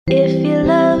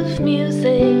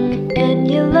music and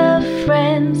you love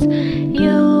friends,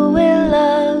 you will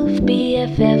love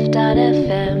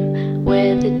BFF.FM,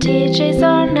 where the DJs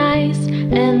are nice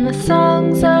and the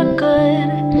songs are good,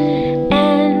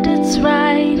 and it's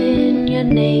right in your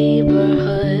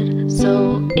neighborhood.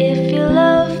 So if you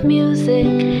love music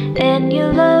and you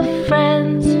love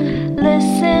friends,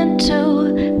 listen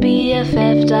to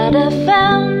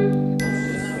BFF.FM.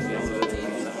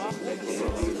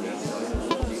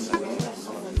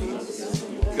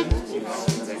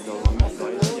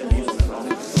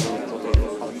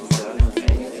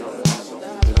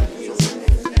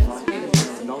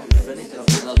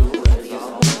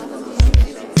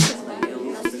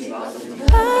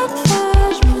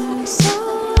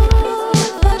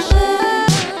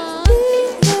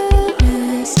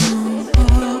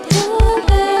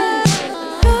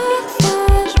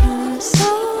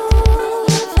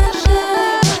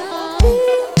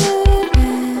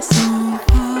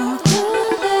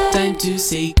 To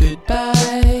say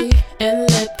goodbye and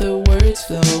let the words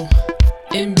flow.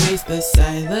 Embrace the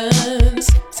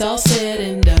silence, it's all said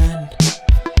and done.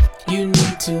 You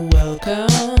need to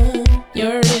welcome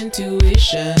your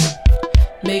intuition.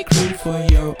 Make room for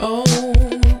your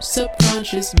own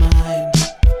subconscious mind.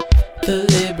 The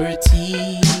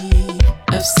liberty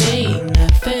of saying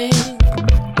nothing,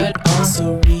 but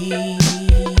also really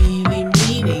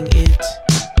meaning it.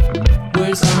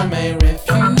 Words are my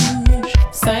refuge.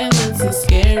 Silence is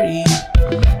scary,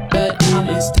 but it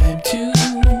is time to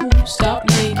stop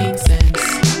making sense.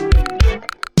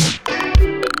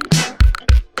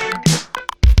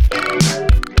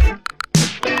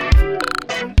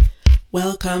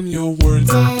 Welcome your words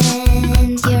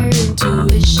and your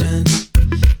intuition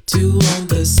to own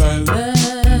the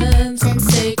silence and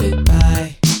say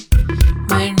goodbye.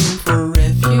 My room for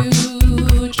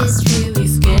refuge is really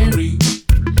scary,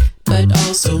 but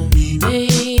also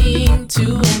meaning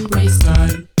to embrace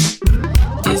time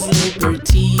is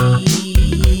liberty,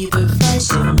 the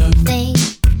fashion of thing.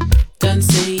 Done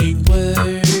saying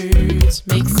words,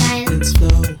 make silence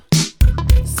flow.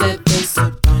 Set the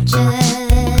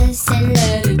subconscious and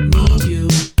let it need you.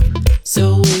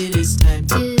 So it is time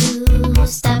to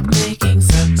stop making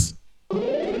sense.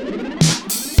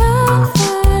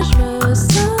 Parfois je me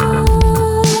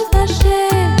sens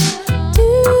fâchée, tu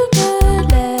me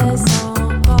laisses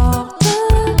emporter.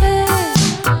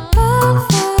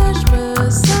 Parfois je me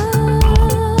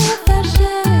sens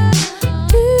fâchée,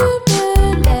 tu me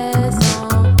laisses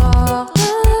emporter.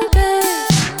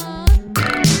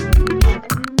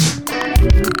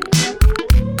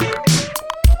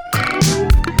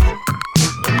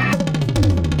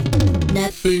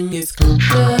 Nothing is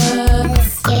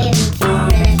conscious, getting for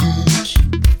refuge.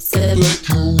 So let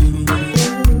you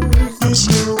lose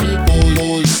your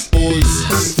voice,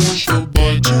 push your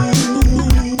button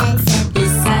and set the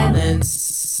silence.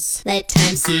 Let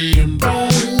time see and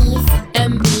breathe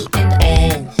and be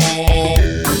and all.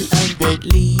 But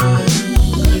leave,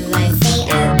 I say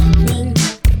everything.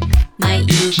 My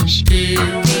ears are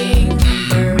scaring,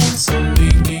 her and so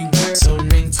ringing,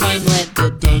 time let the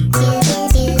done.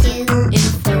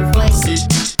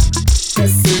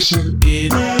 Precision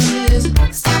it is,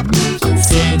 stop making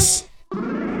sense.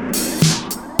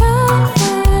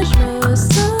 Parfois je me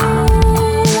sens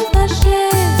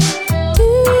fâchée, tu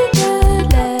me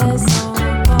laisses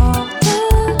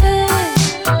emporter.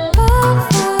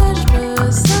 Parfois je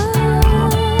me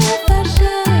sens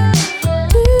fâchée,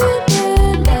 tu me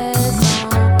laisses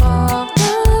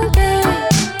emporter.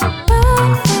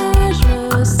 Parfois je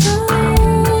me sens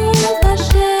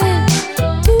fâchée,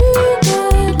 tu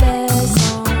me laisses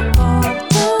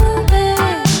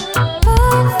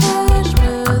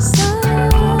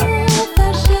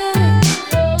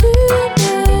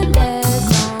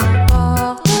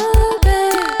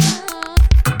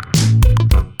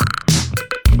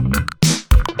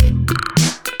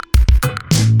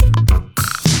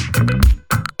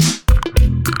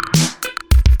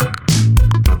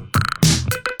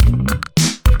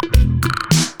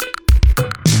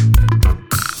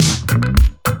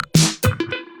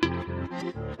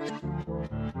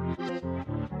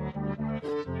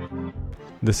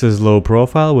This is Low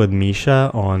Profile with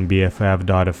Misha on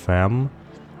BFF.FM.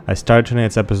 I start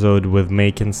tonight's episode with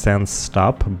Making Sense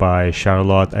Stop by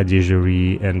Charlotte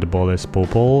Adigéry and Boris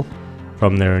Popol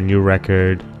from their new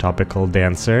record Topical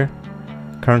Dancer.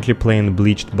 Currently playing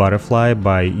Bleached Butterfly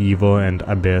by Evo and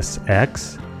Abyss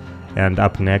X. And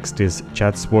up next is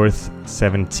Chatsworth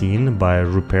 17 by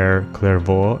Rupert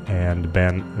Clairvaux and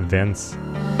Ben Vince.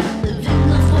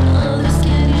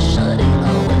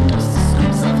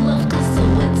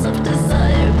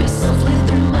 Desire be softly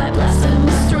through my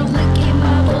blasphemous throat, licking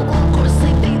my vocal cords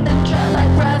like they that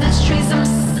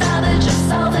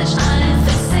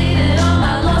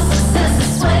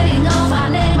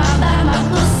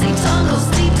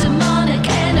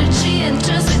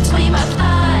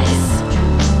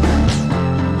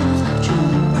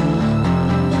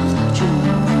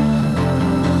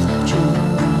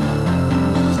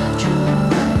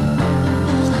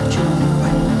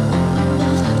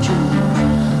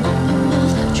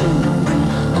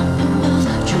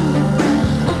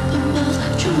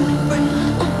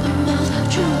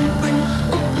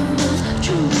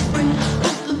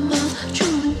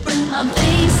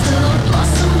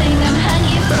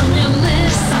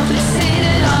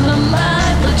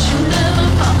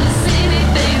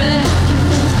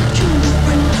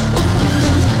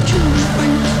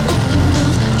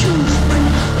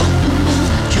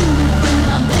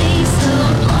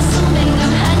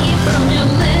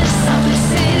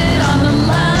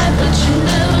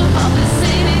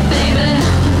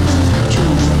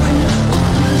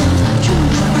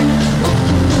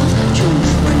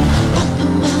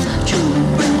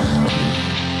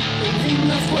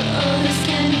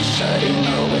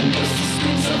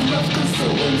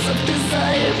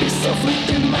desire be softly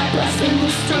through my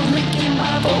blasphemous stroke, making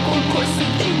my vocal cords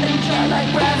sleeping and dry like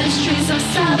ravished trees of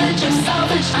salvage, of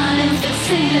salvage. I am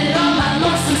fixated on my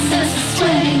lost successes,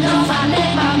 sweating on my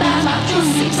neck, my mouth, my throat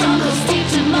seeps on those deep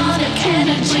demonic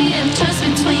energy and turns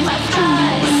between my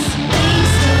thighs. Things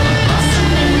still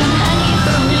blossoming, I'm hanging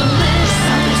from your lips.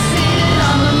 I'm fixated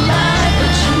on the light,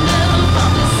 but you never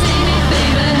come to see me,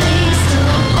 baby. Things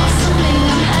still blossoming,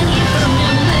 I'm hanging from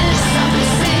your lips. I'm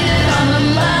fixated on the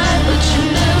light, but you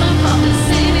never come to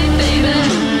see me, baby.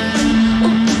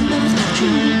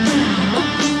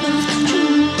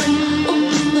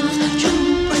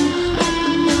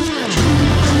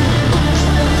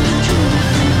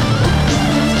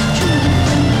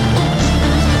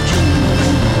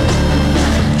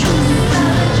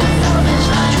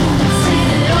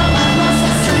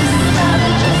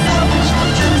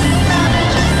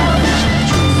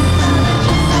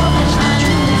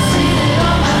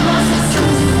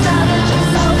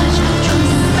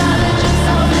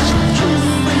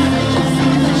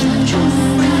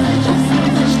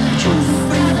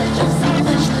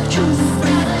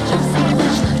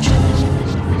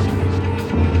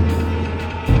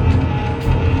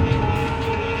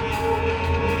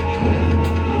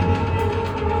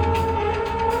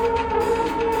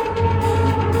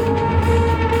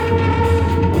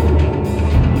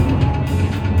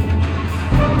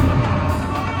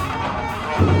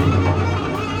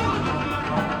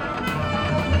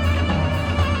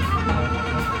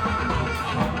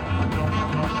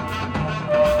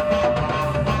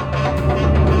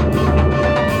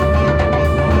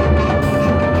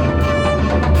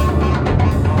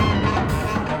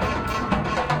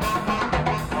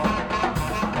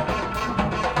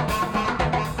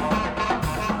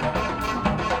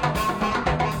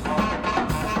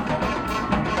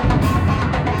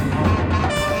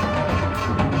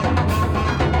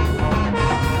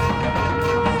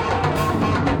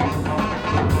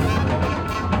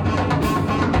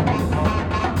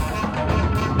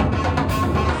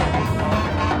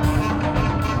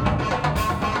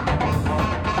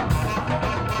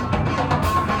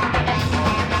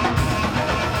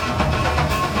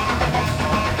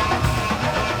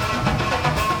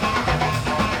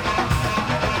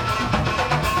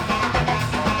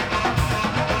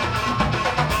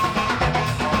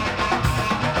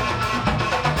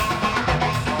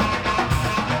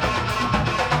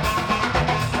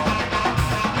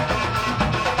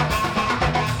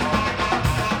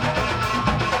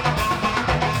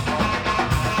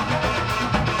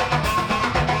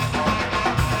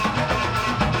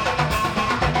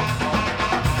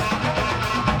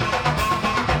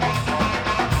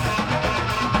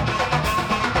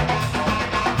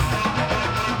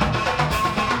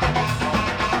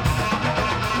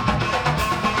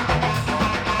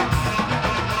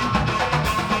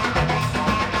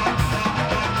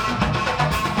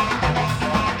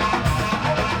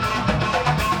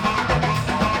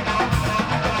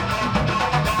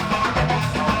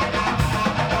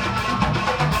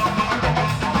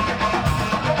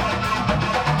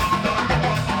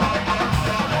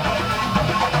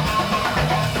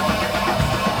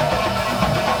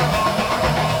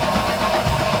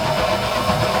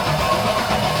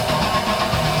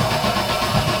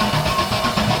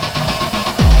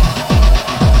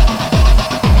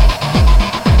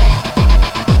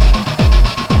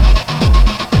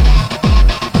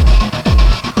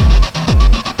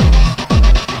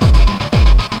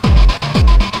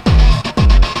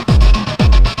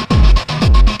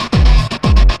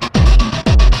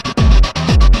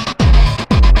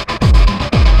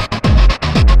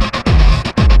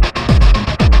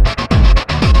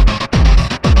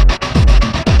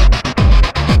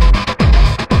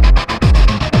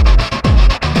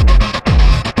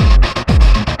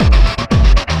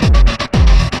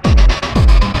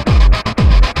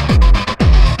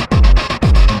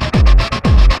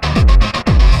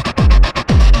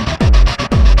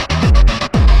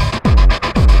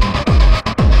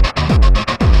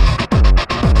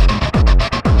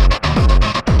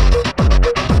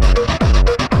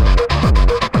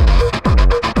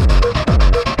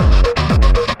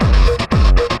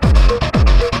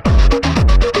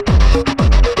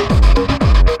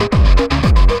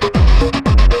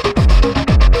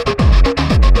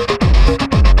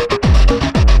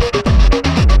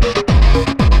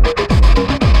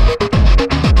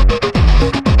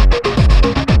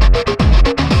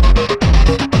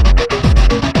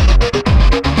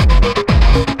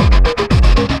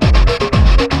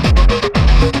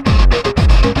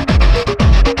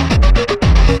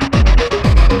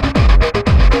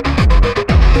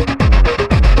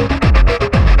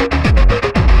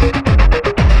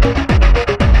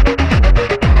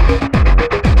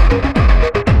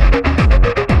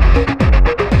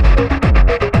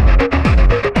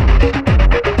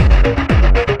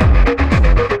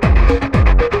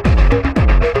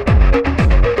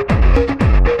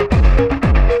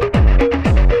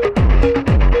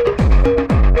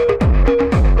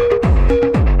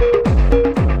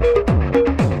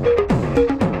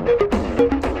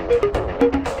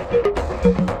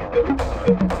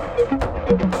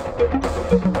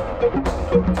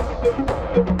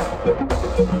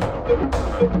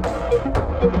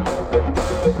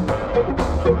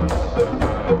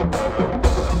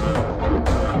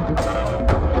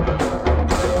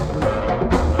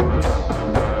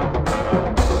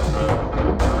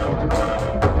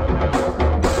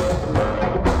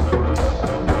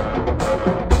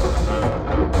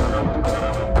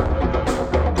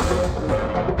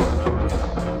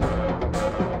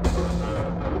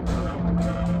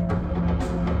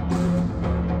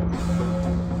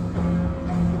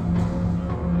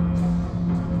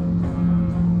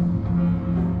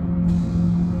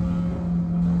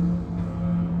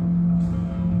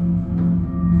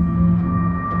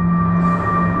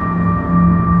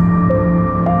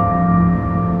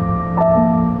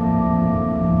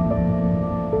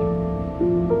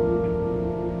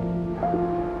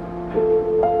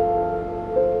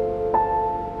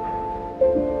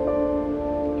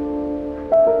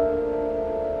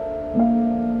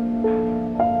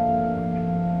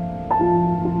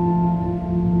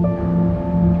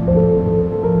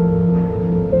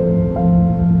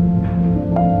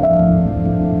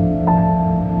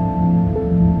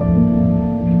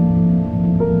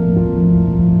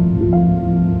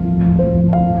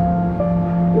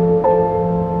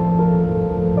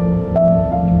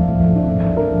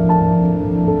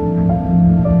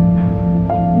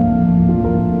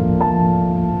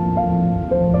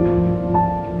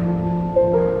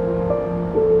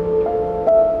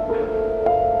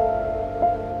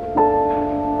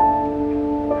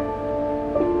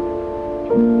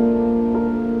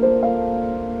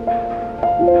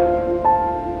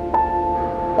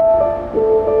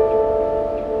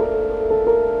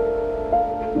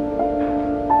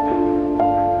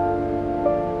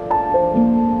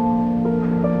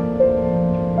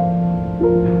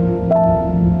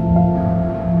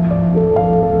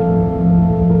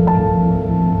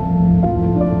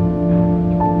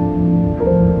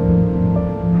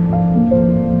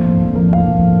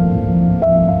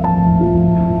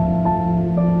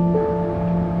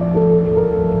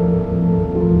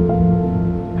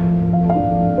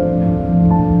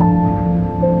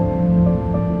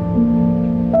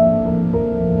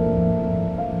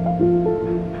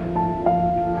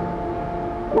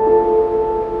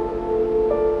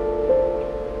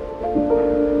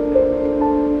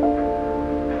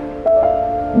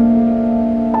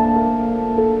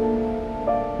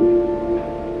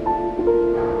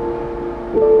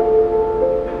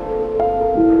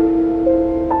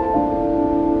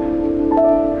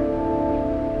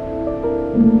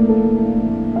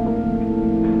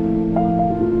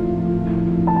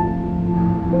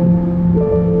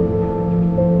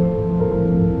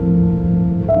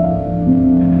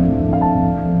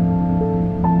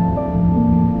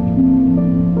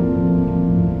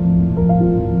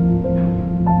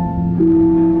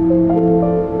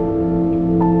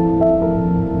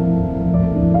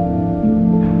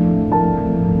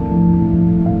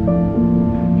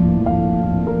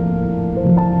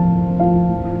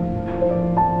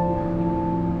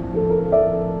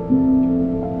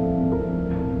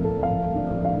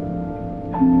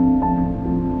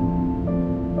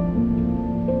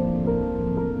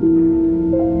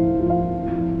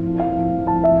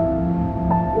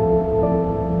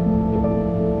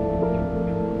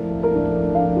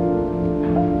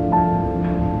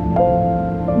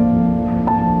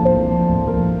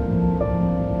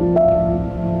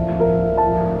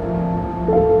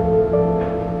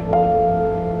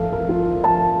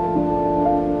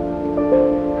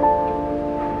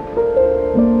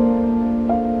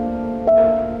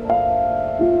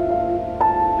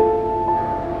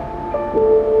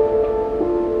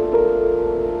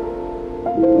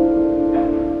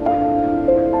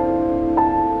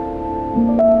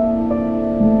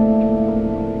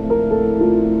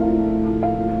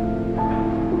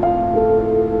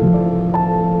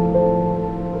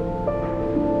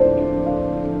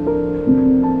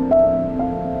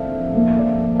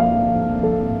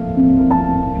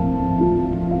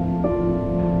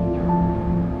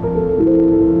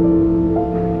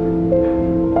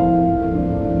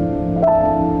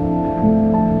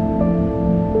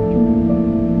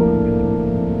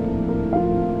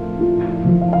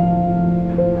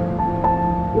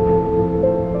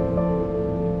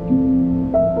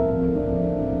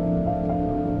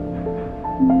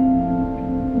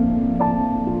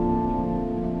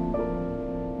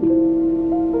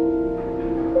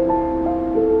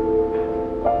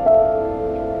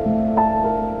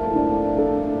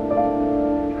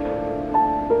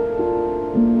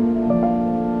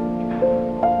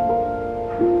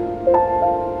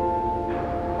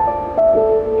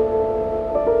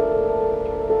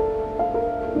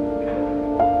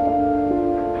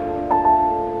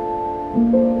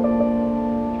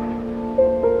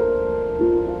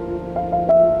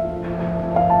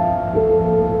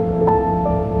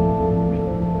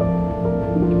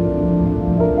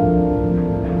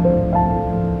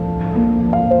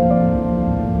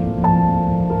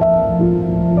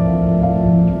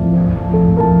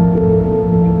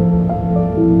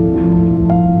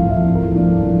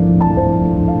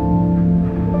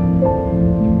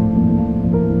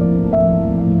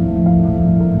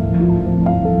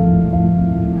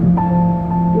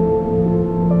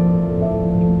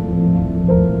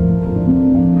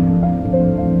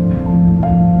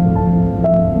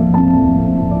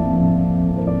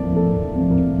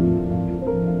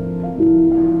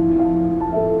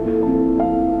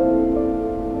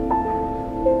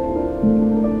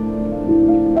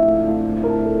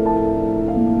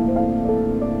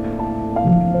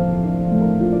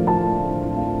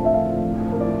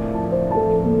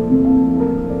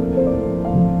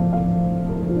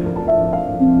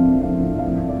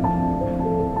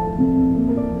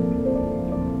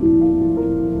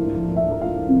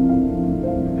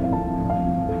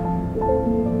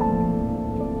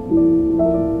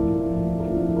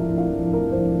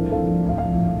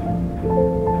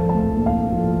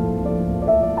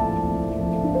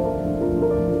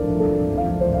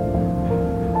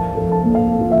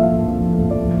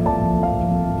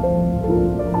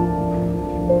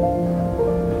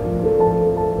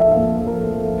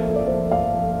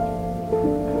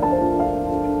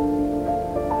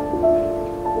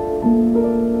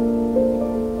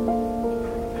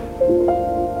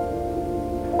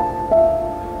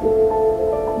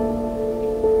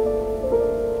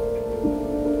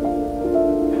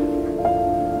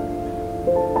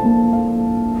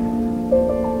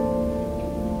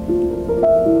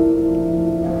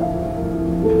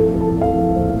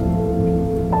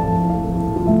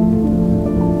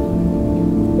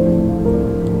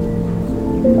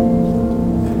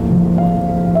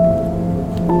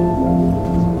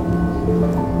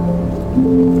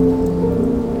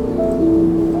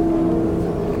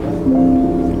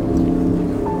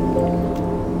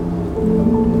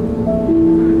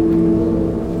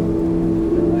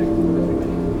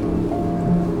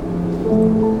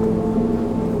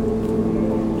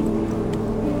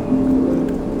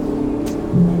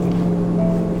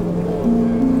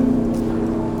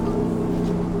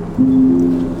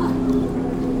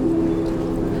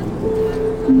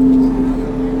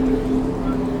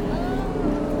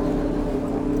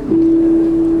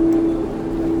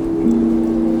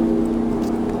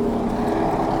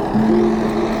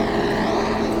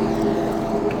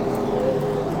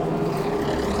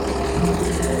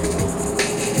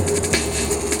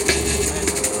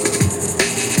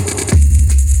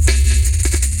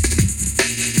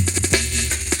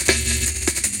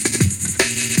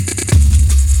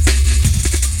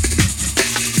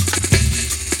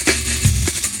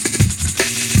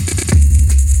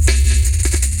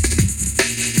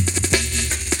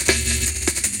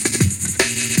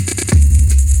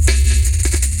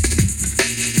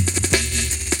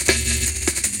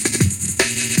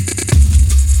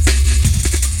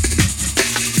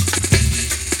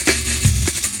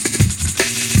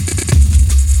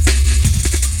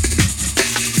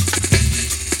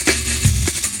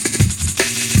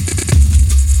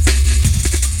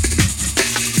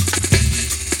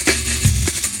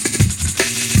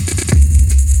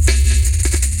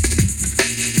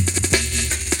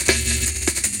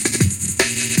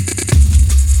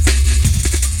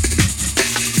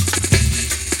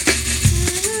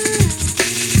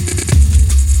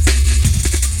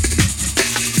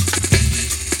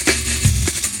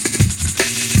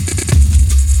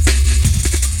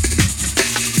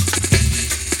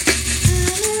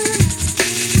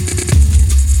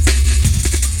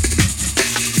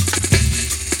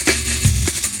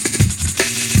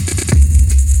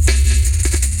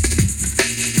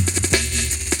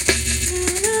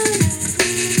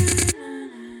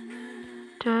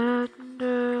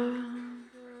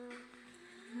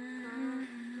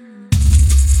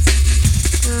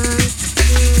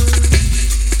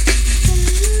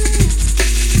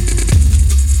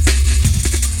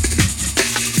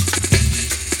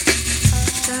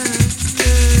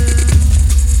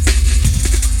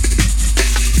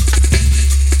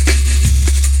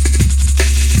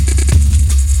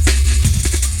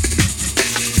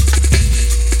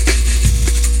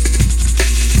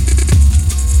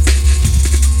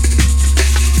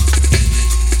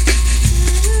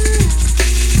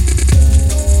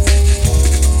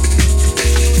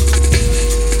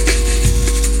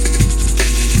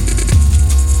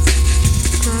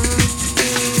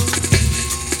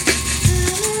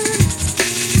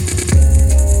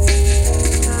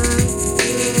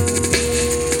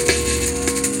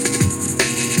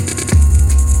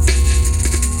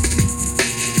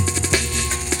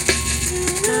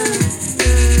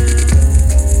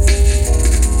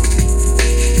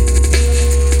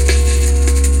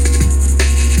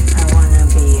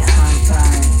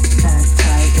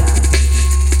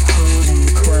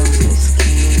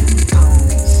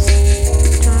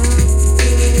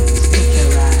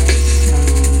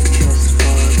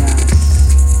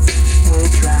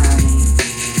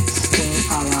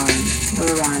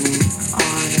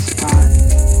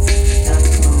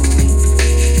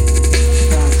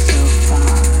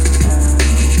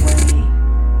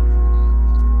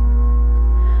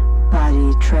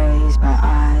 Gaze by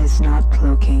eyes not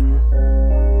looking.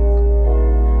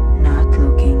 Not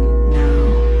looking, no.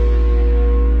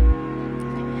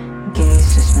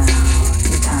 Gaze just now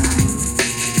in time.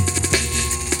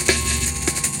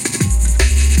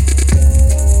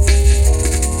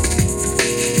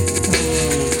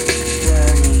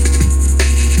 Learning,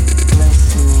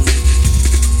 listening.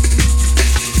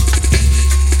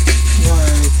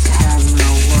 Words have no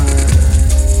words,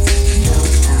 no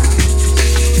sound.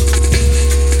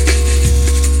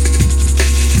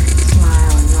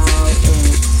 Smile in all its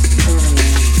brilliant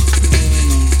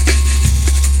meaning.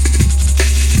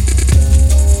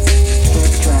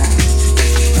 Get dressed,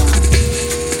 but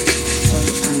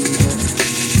stay under.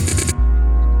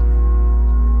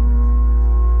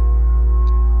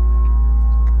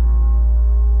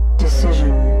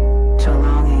 Decision to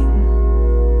longing.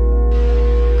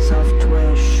 Soft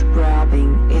wish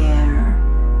grabbing air.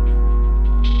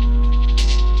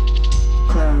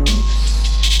 Close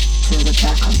to the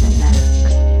back of the neck.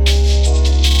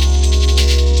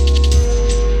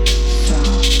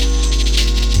 Soft.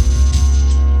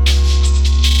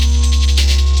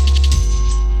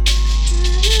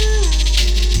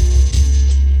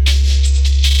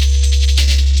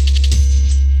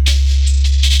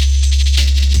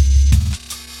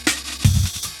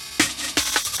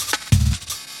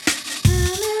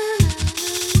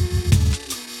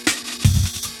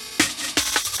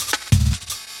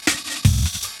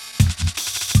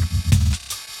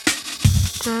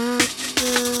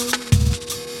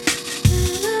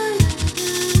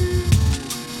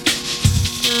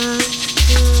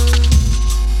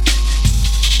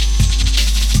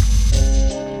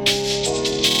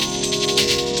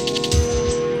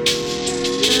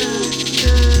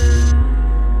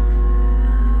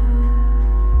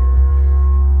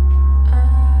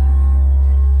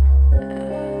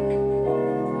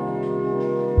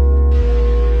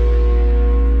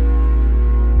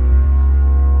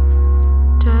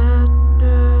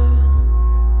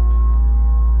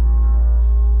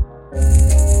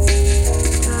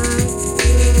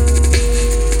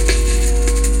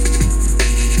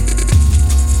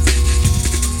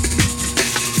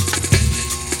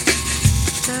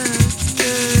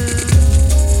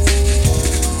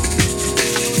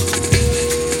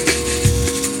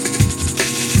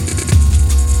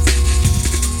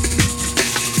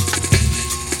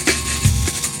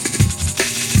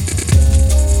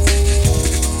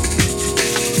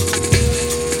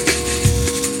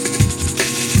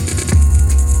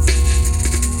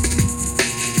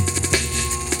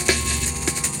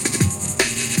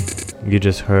 You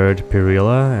just heard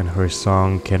Pirilla and her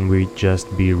song Can We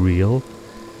Just Be Real?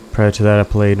 Prior to that I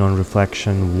played On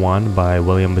Reflection 1 by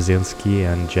William Basinski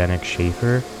and Janek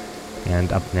Schaefer,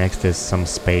 and up next is Some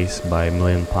Space by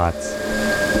Million Pots.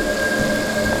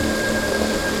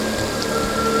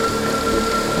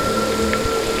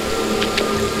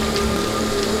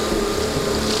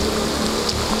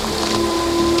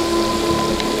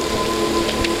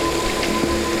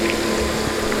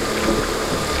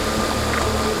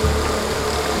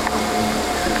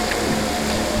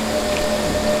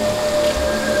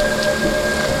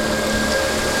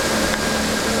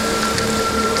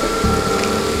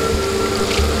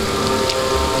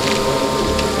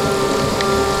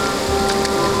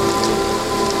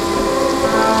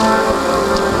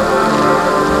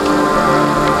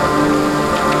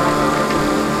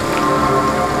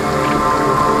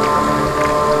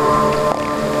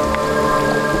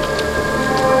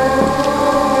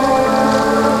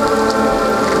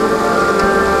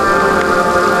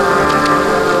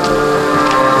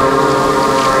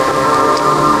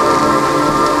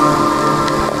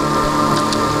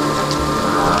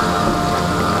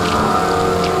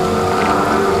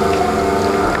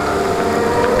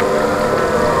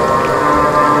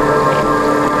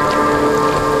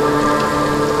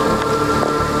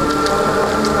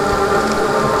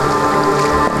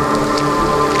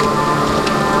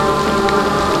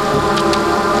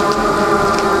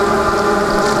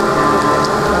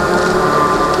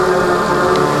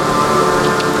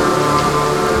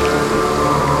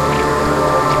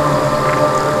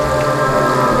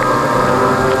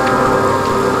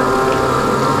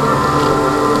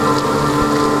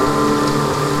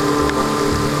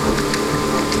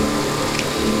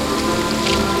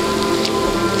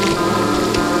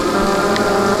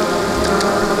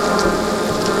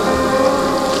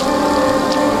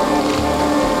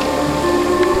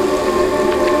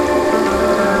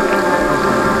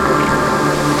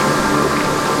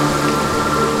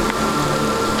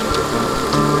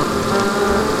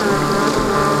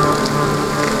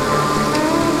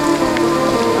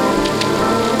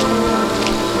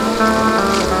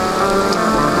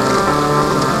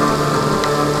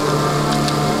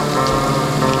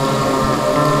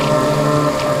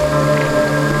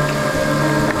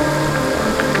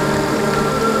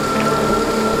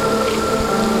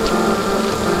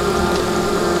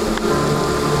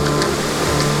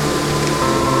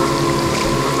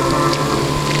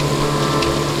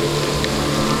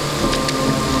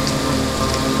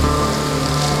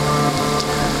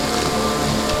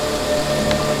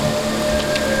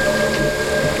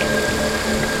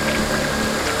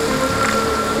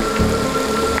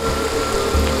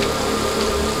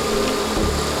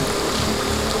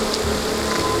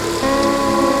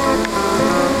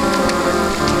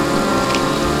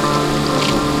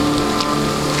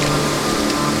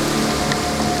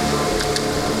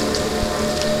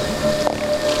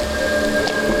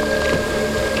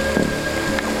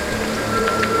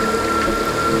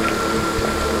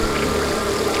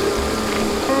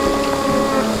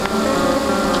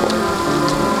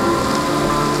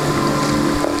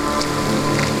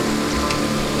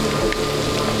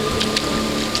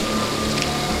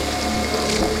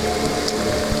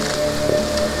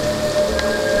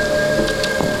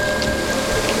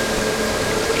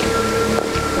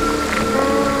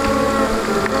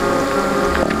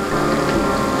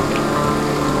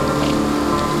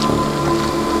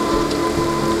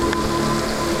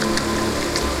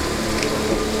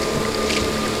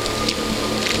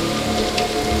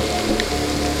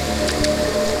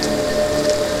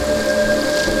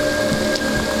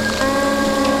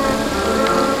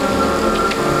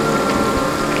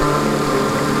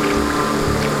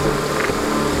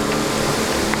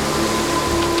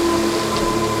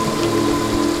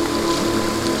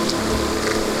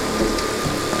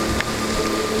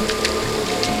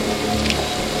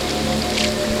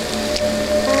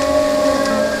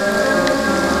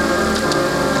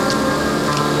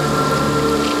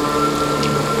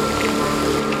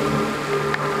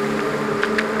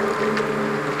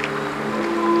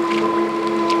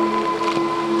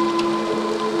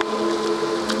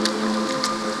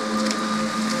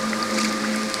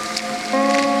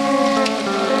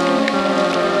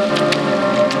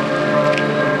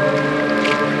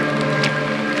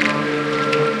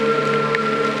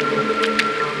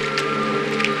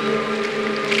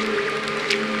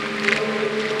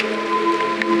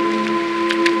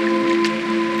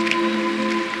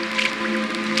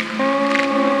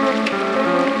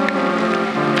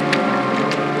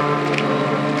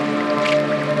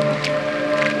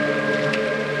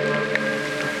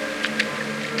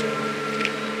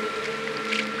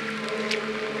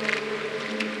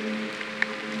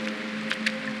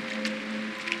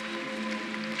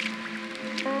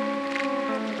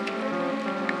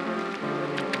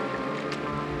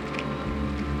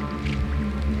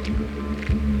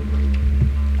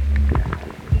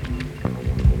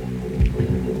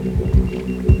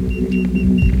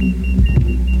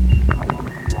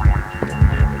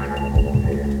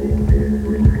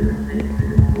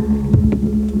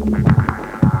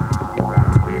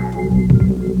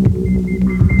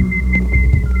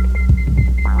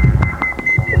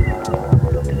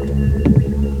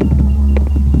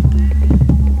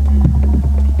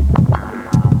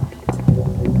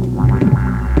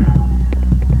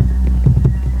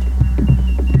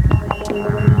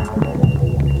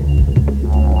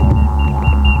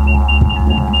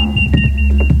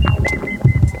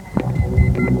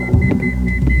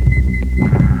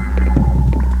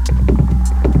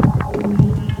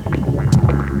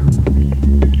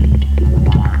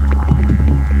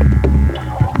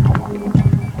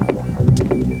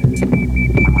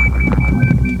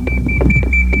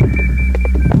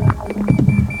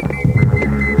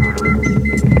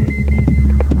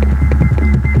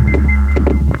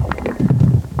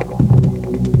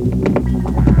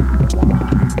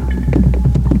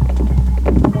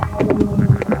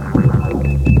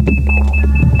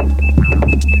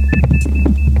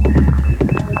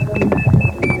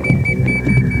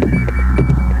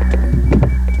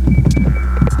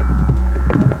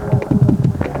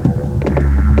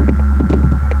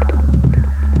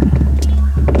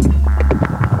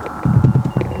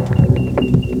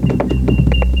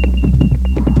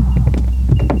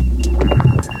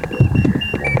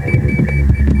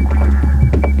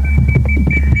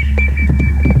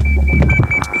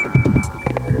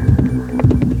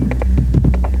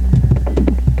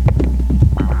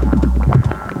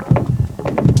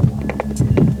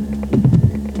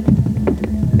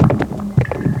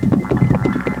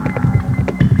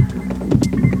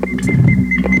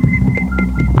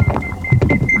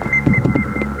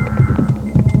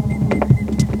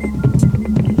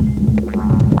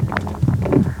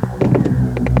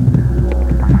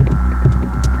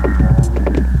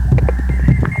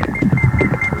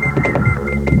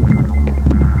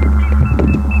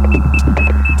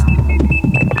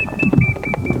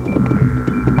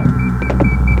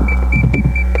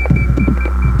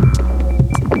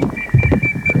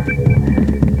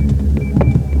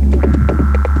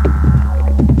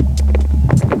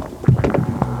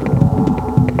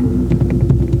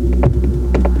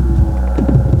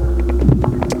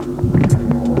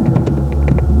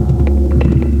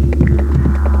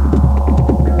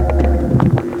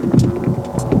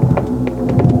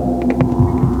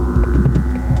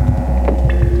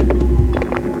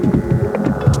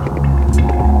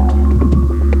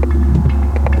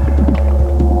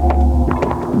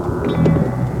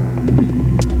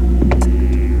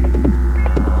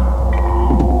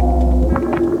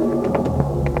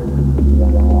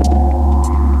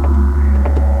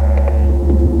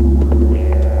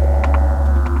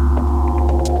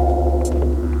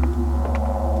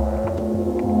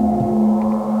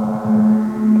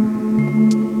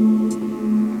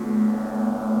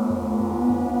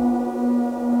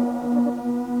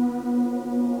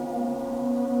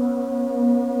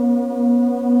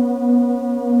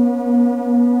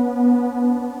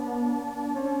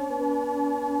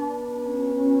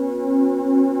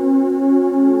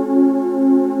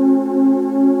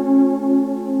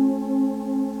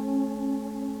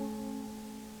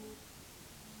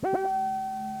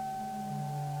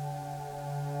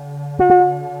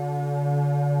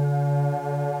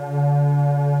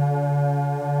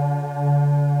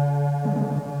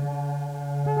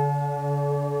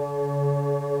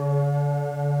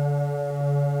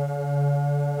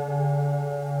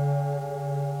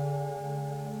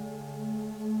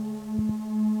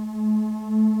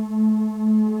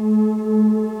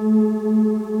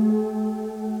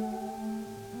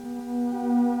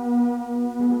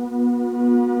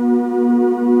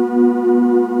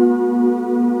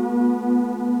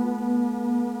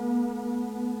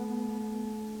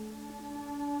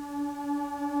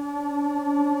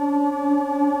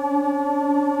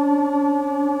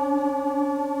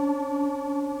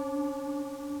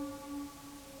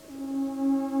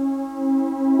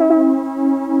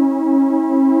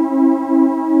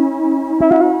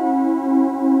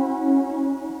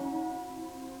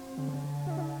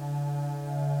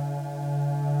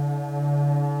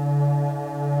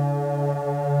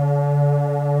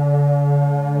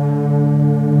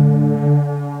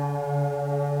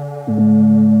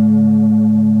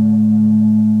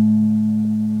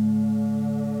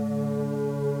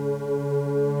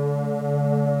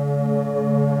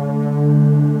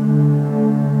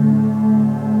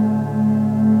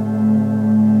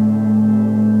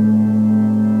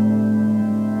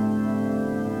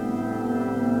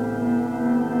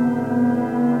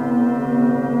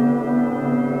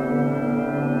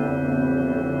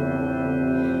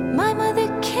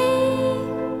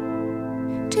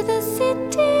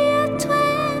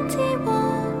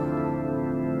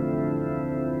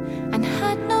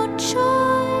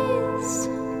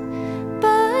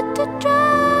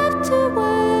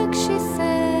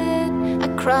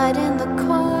 cried in the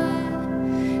car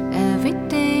every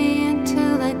day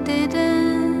until I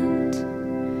didn't.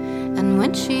 And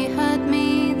when she had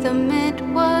me, the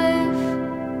midwife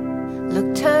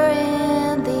looked her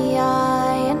in the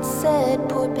eye and said,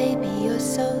 "Poor baby, you're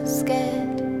so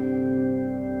scared."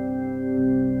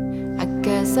 I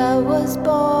guess I was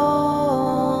born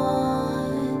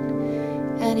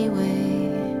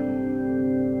anyway.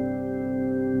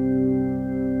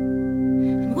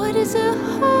 And what is a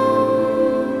home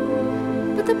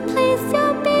but the place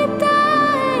you'll be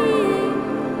dying?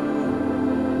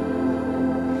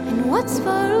 And what's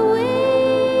far away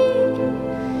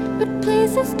but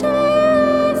places to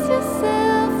lose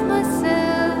yourself?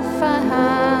 Myself, I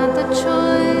had the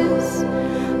choice.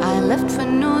 I left for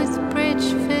Northbridge,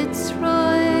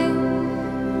 Fitzroy,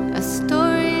 a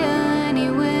story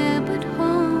anywhere but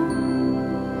home.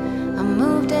 I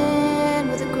moved in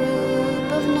with a group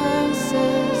of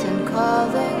nurses in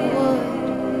Collingwood.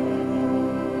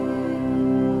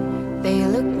 They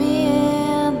looked me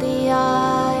in the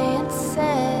eye and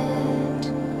said,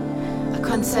 "A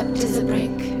concept is a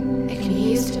brick. It can be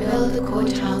used to build a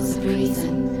courthouse of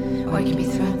reason, or it can be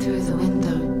thrown through the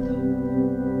window."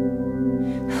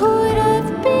 Who would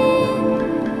I've been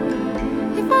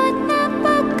if I'd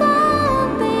never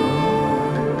gone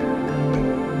there?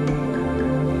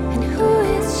 And who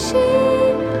is she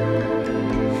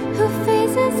who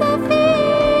faces her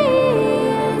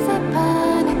fears? I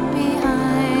panic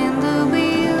behind the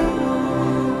wheel.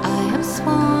 I have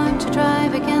sworn to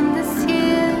drive again this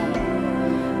year.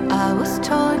 I was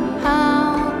taught how,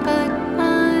 but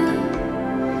I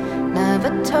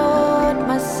never taught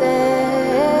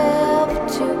myself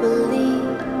to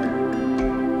believe,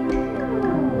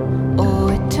 or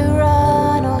to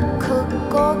run, or cook,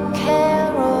 or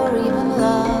care, or even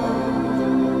love.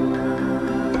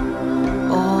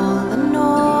 All the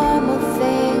normal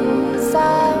things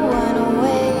I went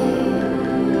away.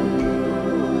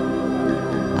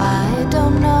 I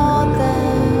don't know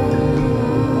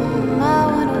them, I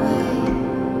went away.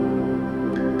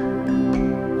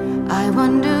 I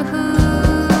wonder who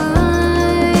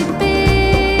I'd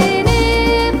been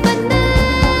if I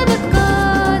never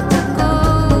got to go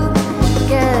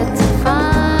get a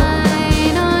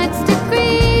fine arts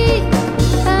degree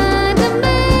and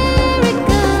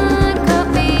American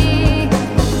coffee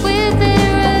with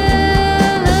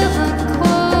irrelevant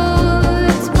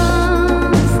quotes from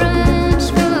French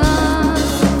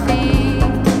philosophy.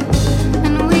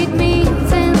 And we'd meet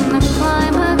in the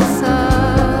climax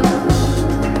of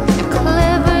a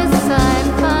clever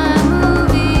sci-fi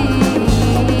movie.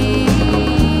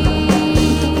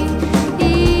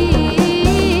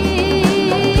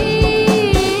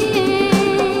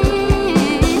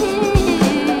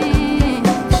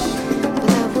 But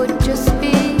that would just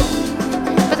be,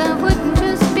 but that wouldn't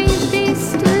just be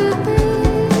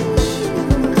stupid.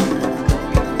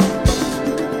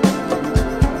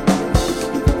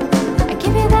 I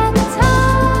give you that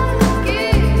time,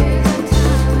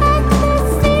 like the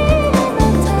scene in the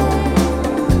time.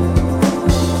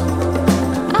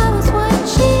 I was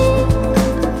watching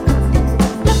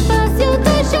La Passion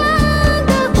de Jeanne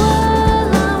de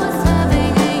while I was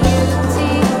having a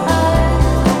UTI.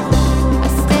 I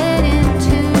stared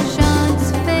into Jean's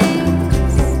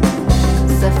face,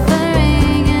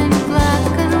 suffering in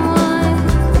black and white.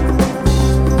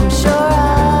 I'm sure I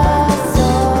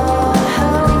saw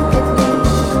her wink at me.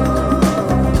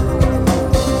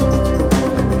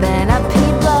 Then I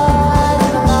peed blood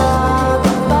along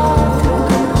the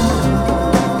bathroom.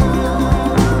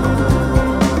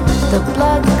 The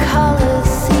blood colors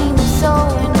seem so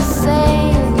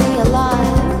insanely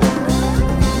alive.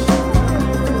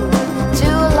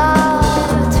 Too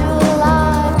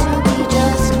alive to be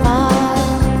just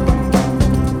mine.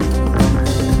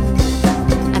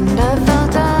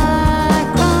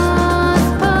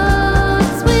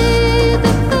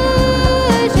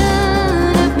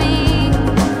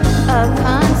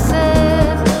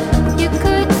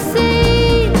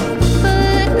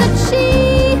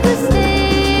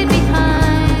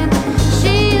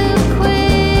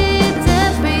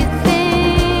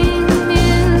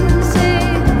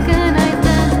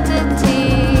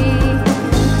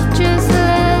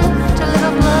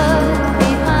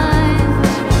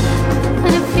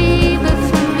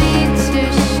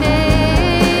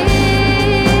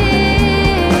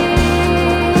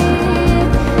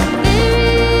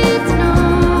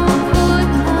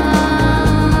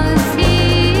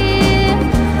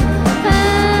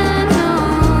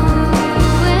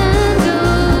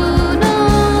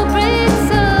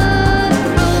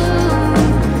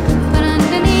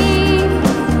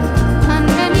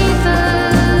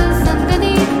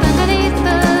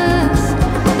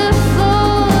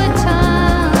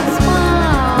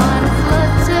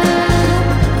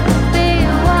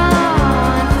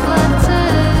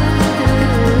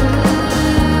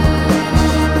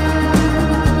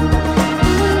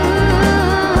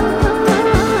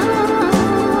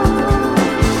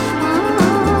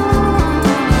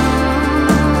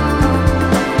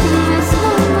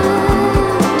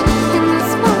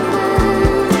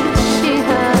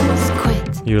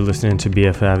 listening to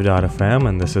BFF.fm,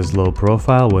 and this is Low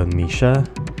Profile with Misha.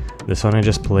 The song I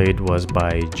just played was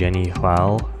by Jenny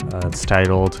Hual. It's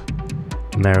titled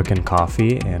American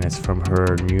Coffee, and it's from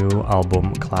her new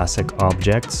album Classic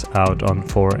Objects, out on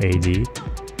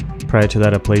 4AD. Prior to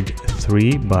that, I played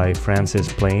 3 by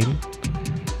Francis Plain.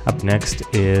 Up next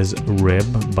is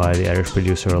Rib by the Irish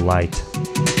producer Light.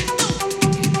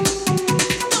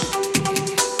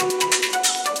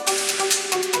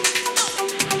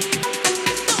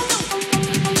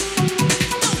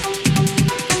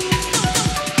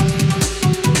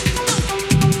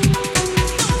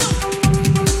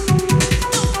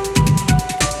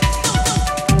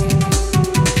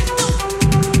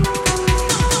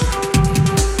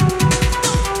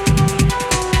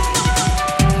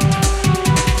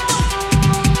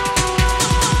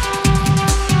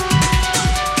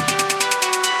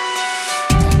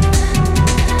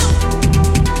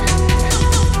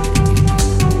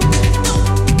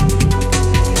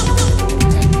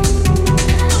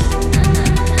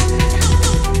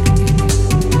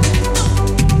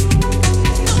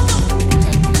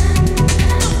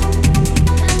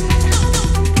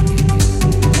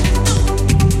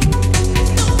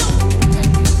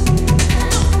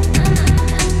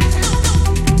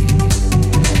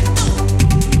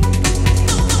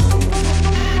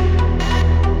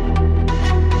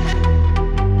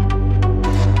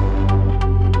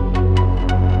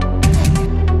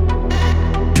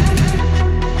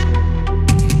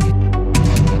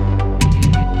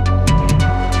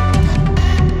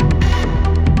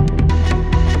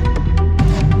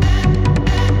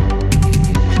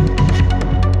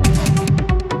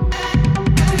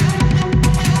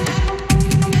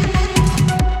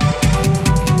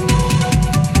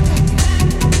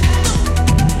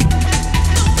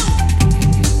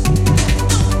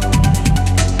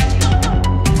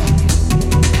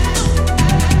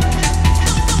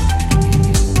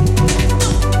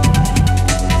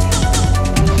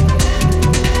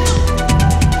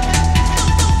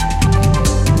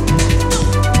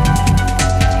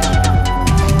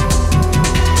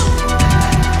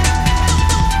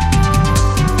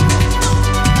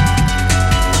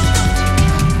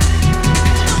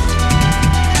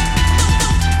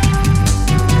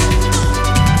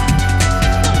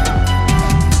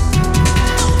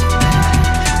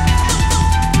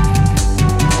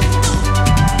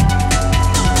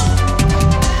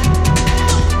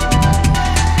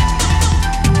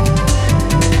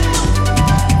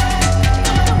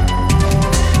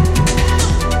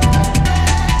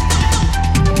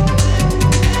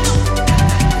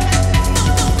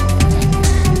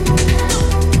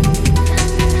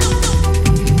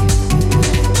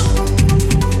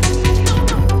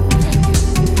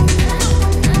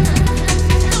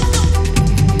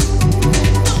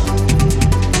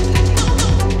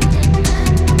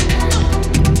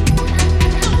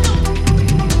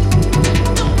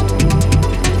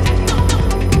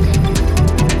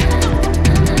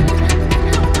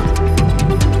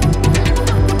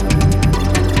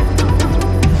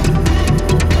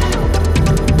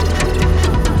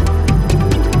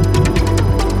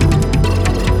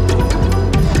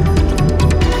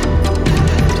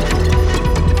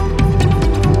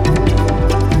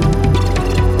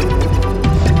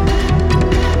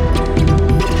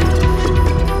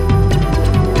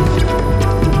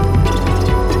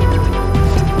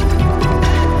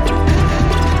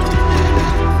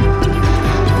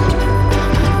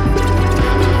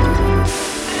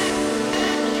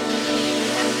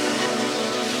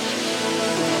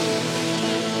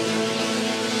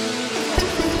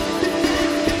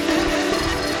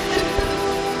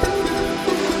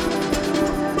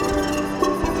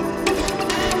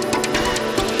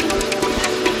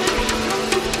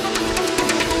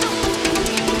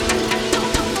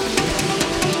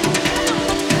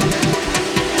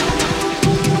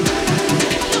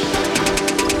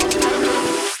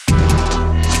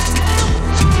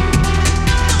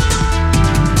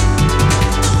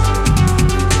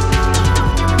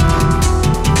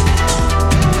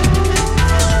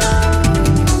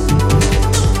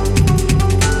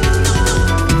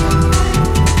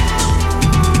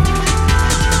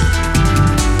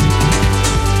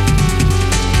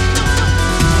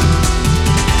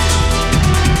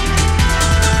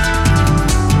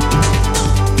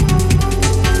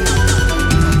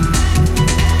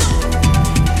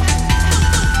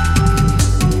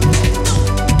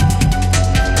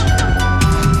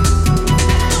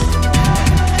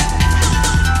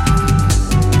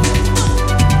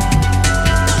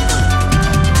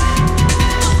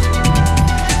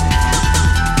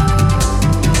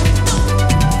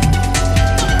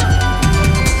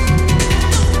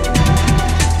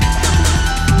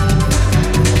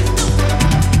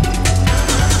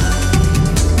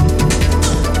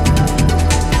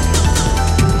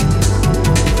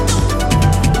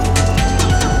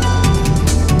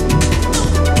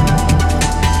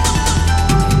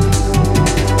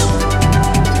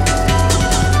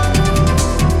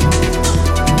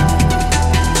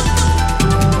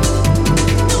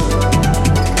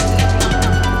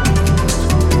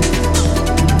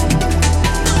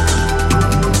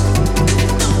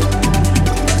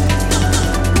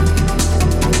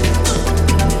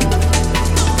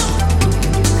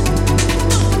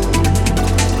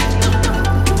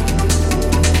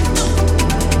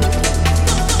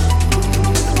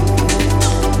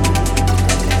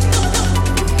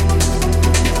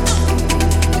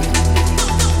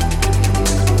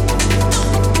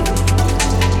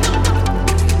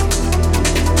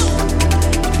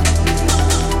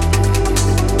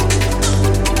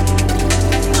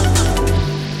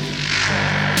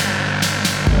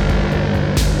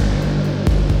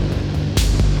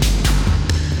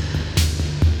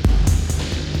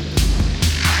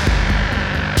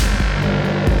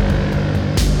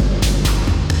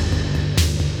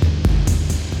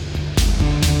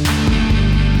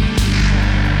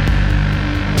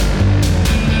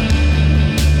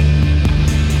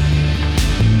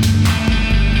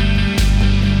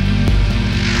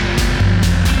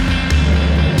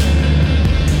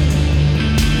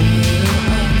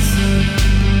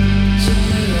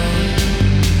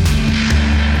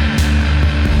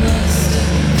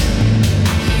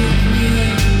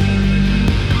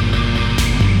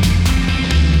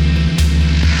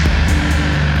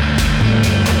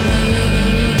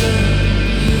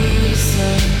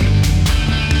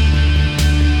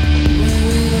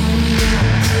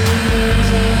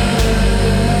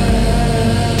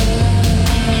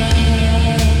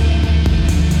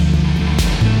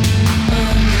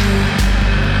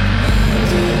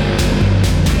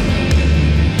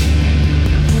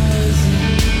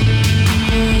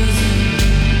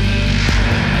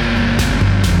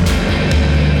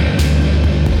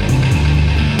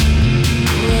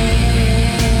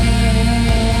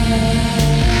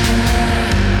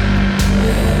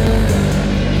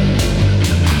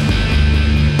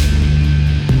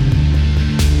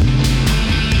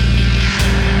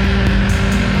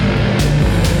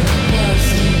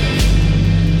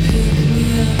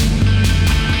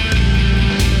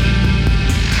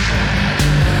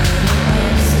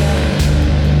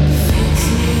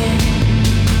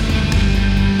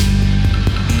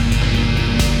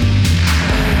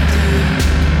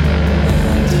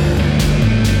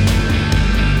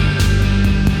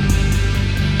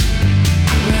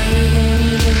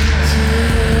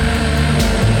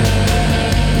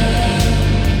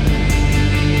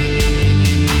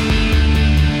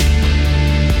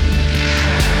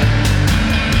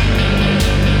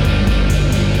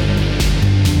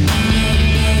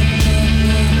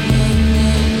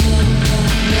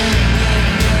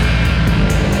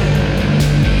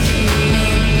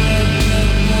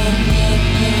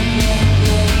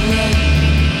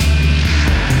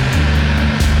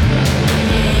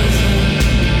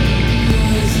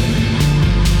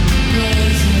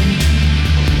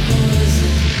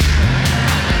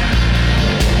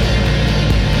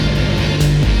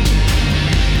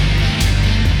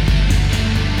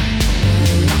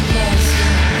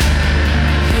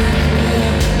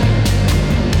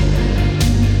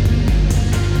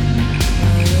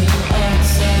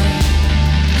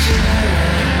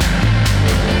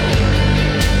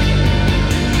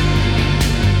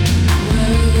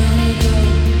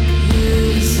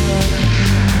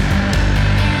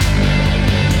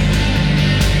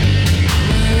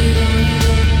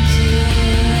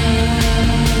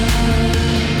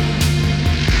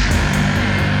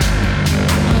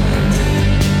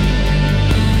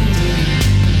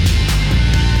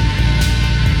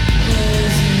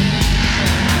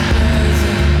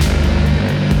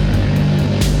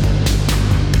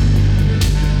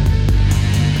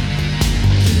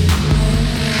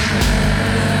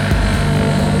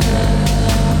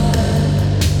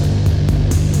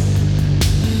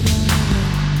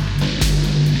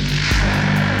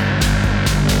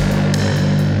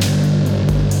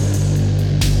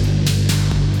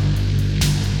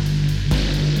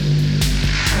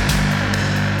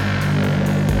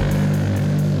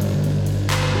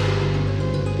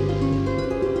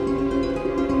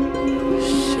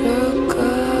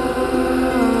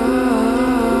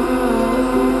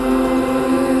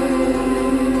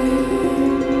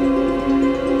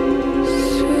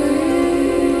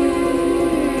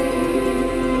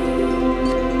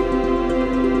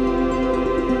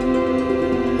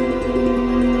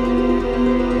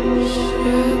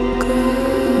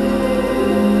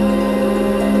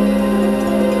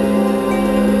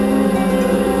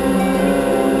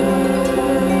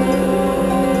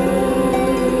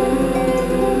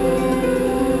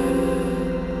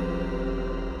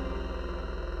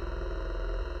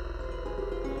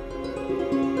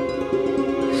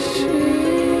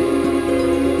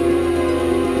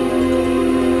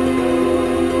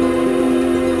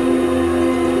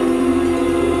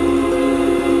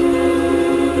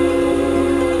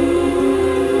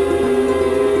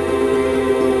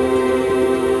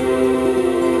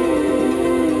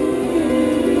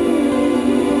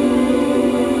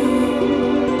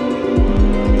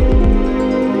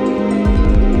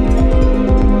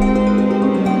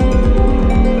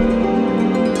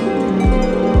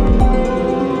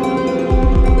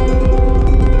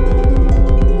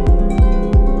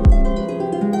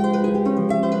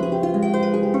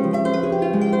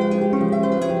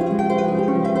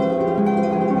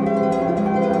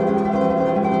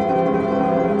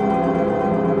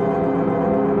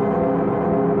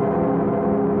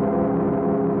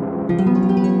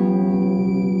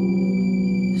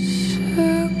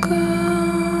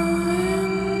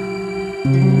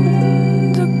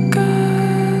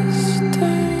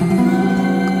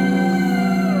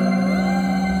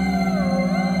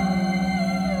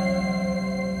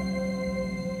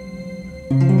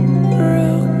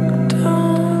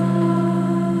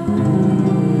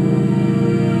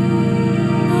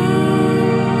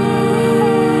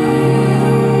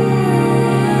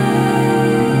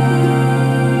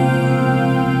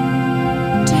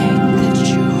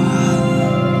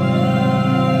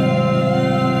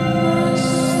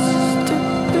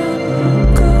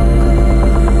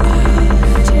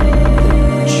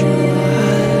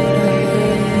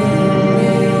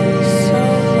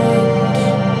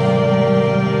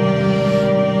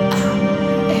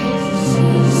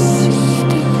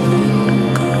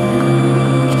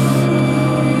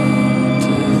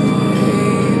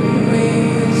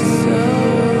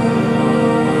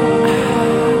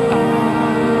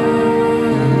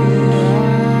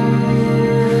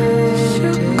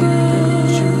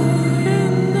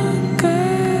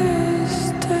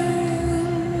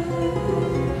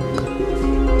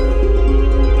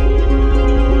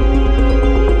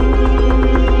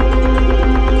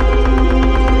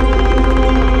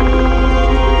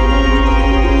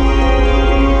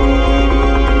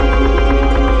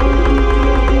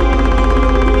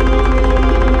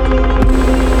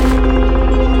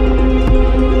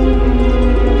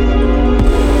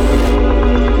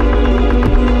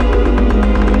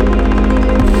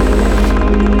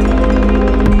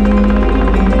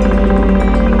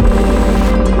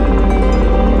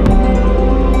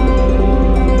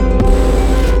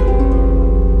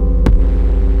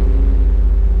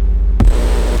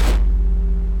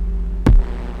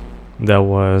 That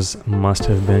was Must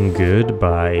Have Been Good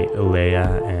by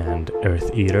Leia and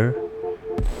Earth Eater.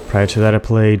 Prior to that I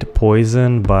played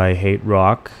Poison by Hate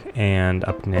Rock, and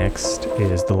up next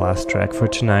is the last track for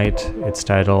tonight. It's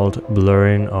titled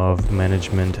Blurring of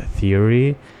Management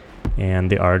Theory,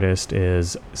 and the artist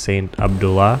is Saint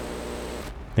Abdullah.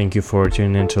 Thank you for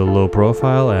tuning into Low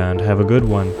Profile, and have a good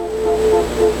one.